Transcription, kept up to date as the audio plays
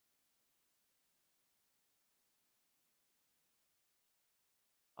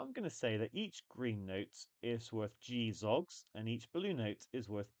I'm going to say that each green note is worth G zogs and each blue note is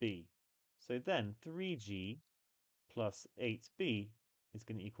worth B. So then 3G plus 8B is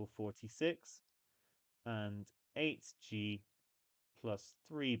going to equal 46, and 8G plus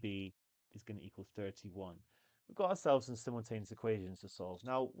 3B is going to equal 31. We've got ourselves some simultaneous equations to solve.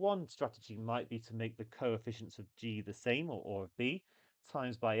 Now, one strategy might be to make the coefficients of G the same, or of B,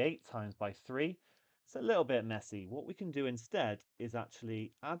 times by 8 times by 3. It's a little bit messy. What we can do instead is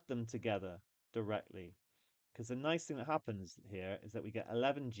actually add them together directly. Because the nice thing that happens here is that we get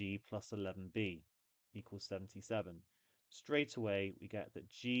 11G plus 11B equals 77. Straight away, we get that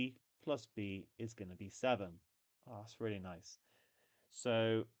G plus B is going to be 7. Oh, that's really nice.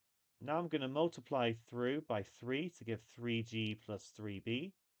 So now I'm going to multiply through by 3 to give 3G plus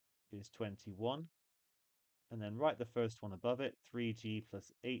 3B is 21. And then write the first one above it, 3G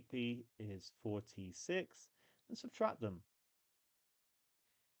plus 8B is 46, and subtract them.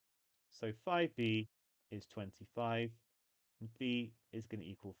 So 5B is 25, and B is going to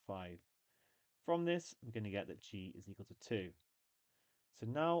equal 5. From this, we're going to get that G is equal to 2. So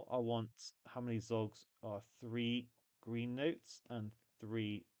now I want how many zogs are 3 green notes and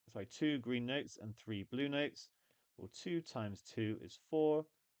 2 green notes and 3 blue notes. Well, 2 times 2 is 4,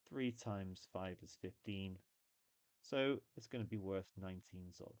 3 times 5 is 15. So it's going to be worth 19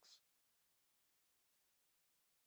 zogs.